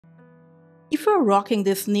If you're rocking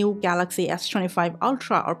this new Galaxy S25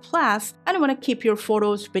 Ultra or Plus and you want to keep your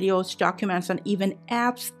photos, videos, documents, and even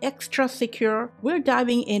apps extra secure, we're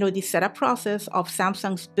diving into the setup process of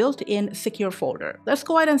Samsung's built-in secure folder. Let's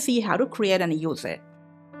go ahead and see how to create and use it.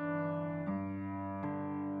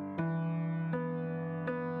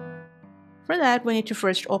 For that, we need to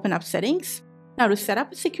first open up Settings. Now, to set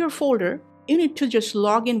up a secure folder, you need to just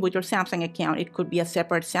log in with your Samsung account. It could be a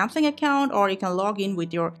separate Samsung account, or you can log in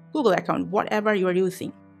with your Google account, whatever you are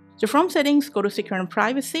using. So from Settings, go to Secure and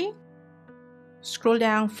Privacy. Scroll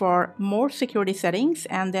down for More Security Settings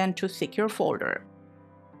and then to Secure Folder.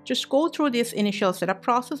 Just go through this initial setup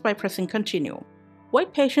process by pressing Continue.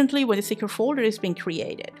 Wait patiently when the secure folder is being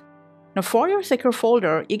created. Now for your secure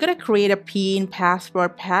folder, you're going to create a PIN,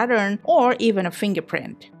 password, pattern, or even a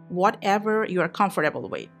fingerprint, whatever you are comfortable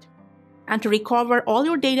with. And to recover all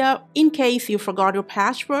your data in case you forgot your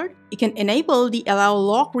password, you can enable the Allow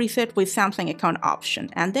Lock Reset with Samsung account option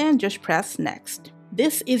and then just press Next.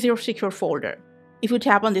 This is your secure folder. If you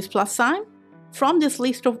tap on this plus sign, from this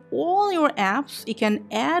list of all your apps, you can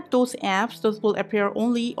add those apps that will appear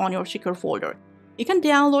only on your secure folder. You can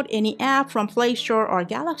download any app from Play Store or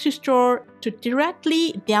Galaxy Store to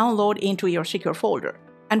directly download into your secure folder.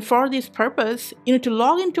 And for this purpose, you need to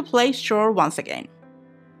log into Play Store once again.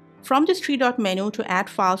 From this three-dot menu to add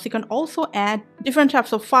files, you can also add different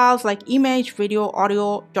types of files like image, video,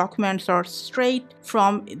 audio, documents, or straight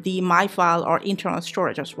from the My File or internal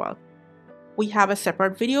storage as well. We have a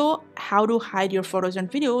separate video, how to hide your photos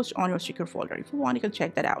and videos on your secure folder. If you want, you can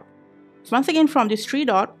check that out. So once again, from this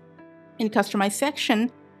three-dot, in Customize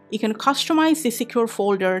section, you can customize the secure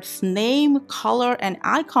folder's name, color, and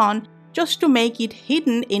icon just to make it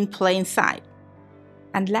hidden in plain sight.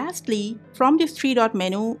 And lastly, from this three-dot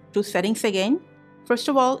menu to Settings again, first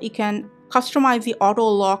of all, you can customize the auto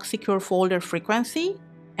lock secure folder frequency.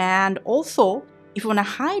 And also, if you want to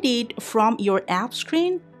hide it from your app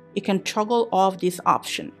screen, you can toggle off this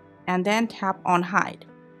option and then tap on Hide.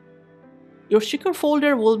 Your secure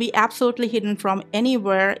folder will be absolutely hidden from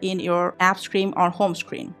anywhere in your app screen or home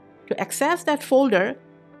screen. To access that folder,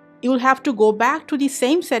 you will have to go back to the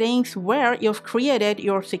same settings where you've created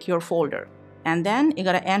your secure folder. And then you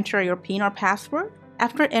gotta enter your PIN or password.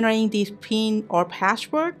 After entering this PIN or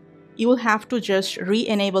password, you will have to just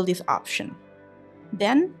re-enable this option.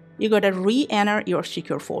 Then you gotta re-enter your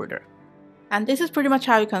secure folder. And this is pretty much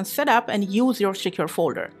how you can set up and use your secure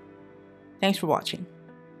folder. Thanks for watching.